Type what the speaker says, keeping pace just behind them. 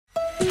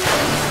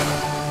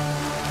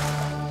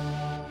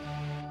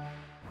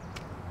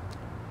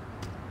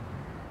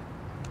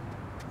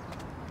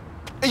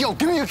Yo,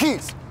 give me your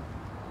keys.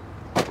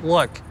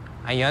 Look,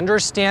 I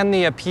understand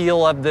the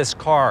appeal of this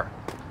car,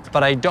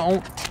 but I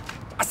don't...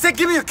 I said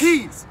give me your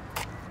keys.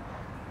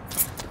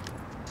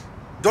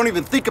 Don't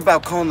even think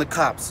about calling the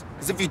cops,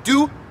 because if you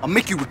do, I'll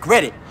make you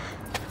regret it.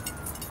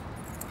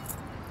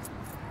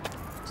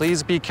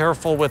 Please be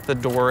careful with the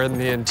door and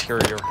the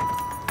interior.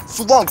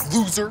 So long,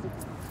 loser.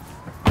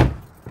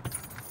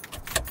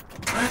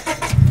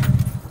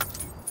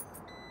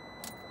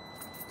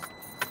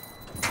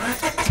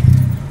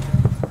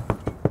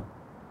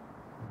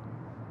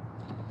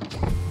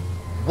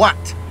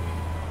 What?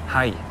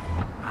 Hi.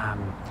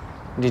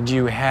 Did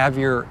you have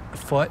your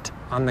foot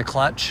on the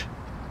clutch?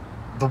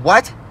 The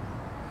what?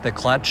 The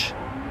clutch.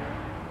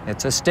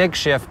 It's a stick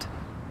shift.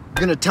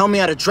 You're gonna tell me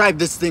how to drive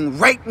this thing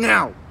right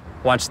now.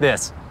 Watch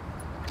this.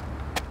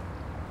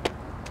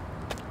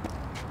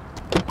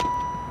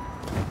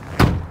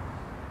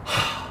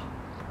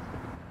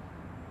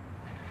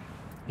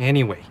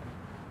 Anyway,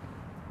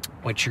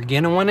 what you're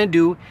gonna wanna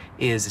do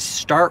is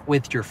start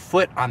with your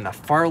foot on the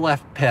far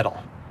left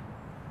pedal.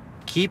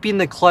 Keeping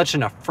the clutch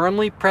in a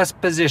firmly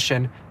pressed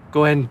position,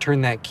 go ahead and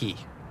turn that key.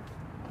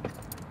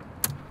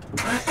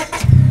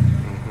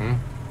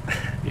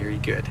 Very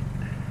good.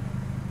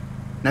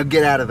 Now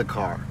get out of the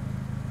car.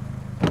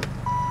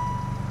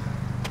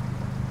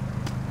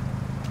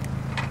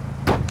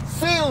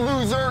 See you,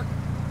 loser!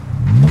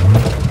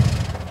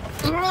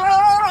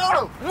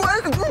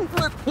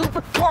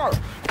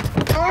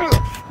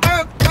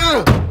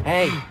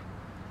 Hey!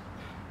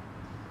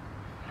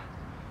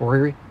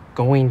 We're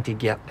going to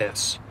get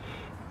this,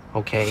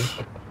 okay?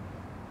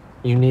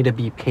 You need to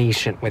be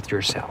patient with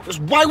yourself.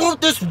 Why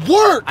won't this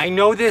work? I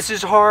know this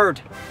is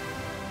hard.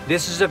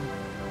 This is a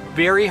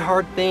very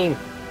hard thing,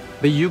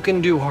 but you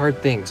can do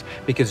hard things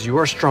because you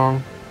are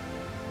strong,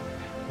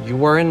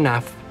 you are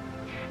enough,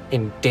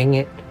 and dang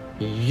it,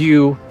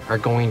 you are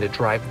going to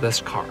drive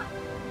this car.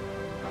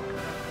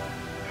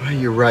 Oh,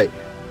 you're right.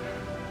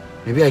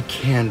 Maybe I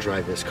can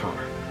drive this car.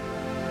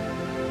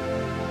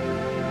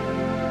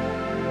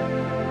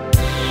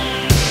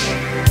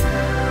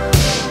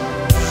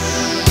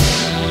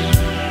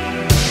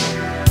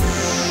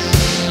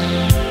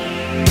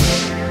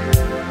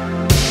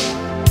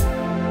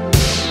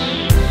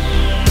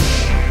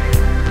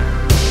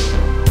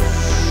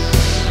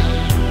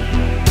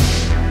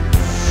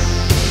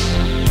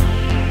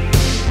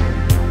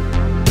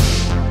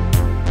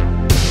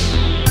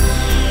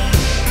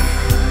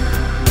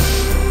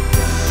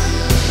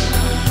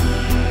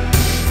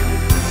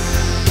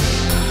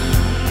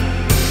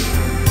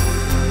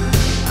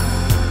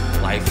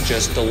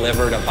 Just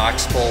delivered a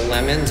box full of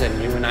lemons,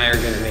 and you and I are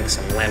gonna make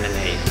some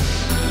lemonade.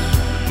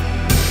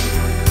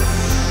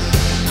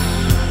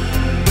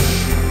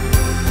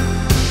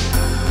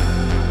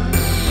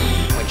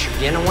 What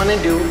you're gonna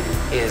wanna do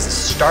is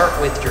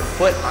start with your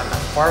foot on the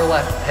far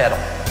left pedal,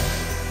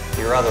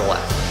 your other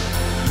left.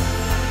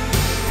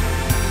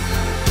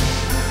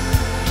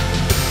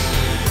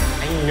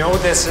 I know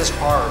this is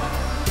hard,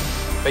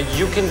 but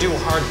you can do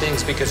hard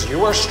things because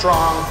you are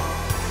strong,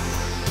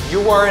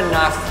 you are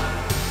enough,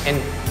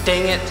 and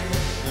dang it,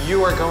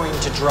 you are going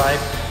to drive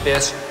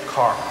this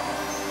car.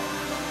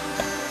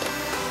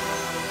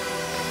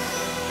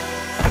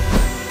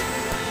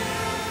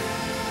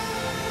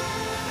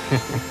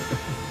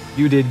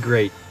 You did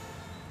great,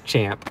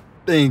 champ.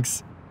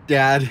 Thanks,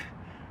 Dad.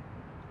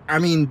 I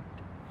mean...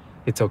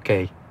 It's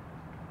okay.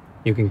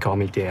 You can call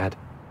me Dad.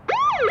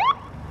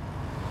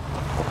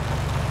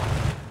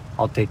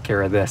 I'll take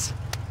care of this.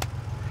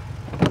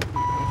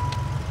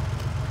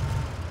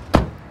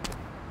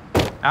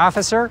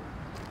 Officer?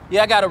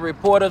 Yeah, I got a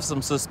report of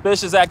some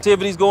suspicious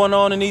activities going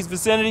on in these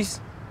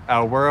vicinities.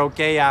 Oh, we're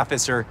okay,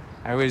 officer.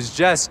 I was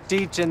just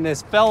teaching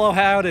this fellow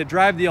how to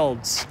drive the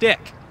old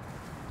stick.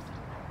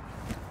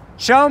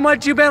 Show him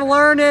what you've been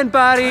learning,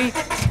 buddy.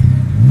 So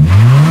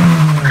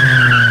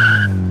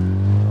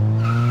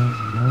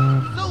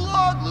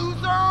long,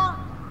 loser!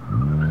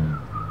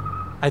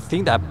 I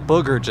think that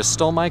booger just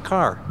stole my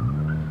car.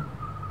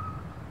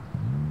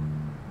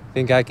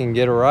 Think I can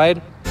get a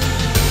ride?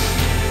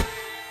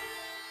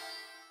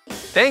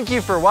 Thank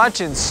you for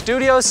watching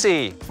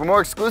StudioC. For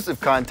more exclusive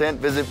content,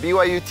 visit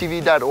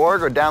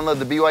byutv.org or download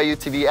the BYU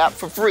TV app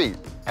for free.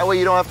 That way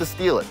you don't have to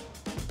steal it.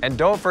 And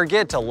don't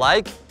forget to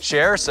like,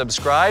 share,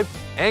 subscribe,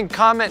 and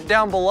comment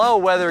down below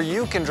whether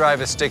you can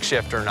drive a stick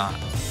shift or not.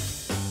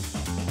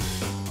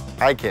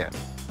 I can.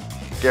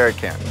 Garet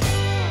can.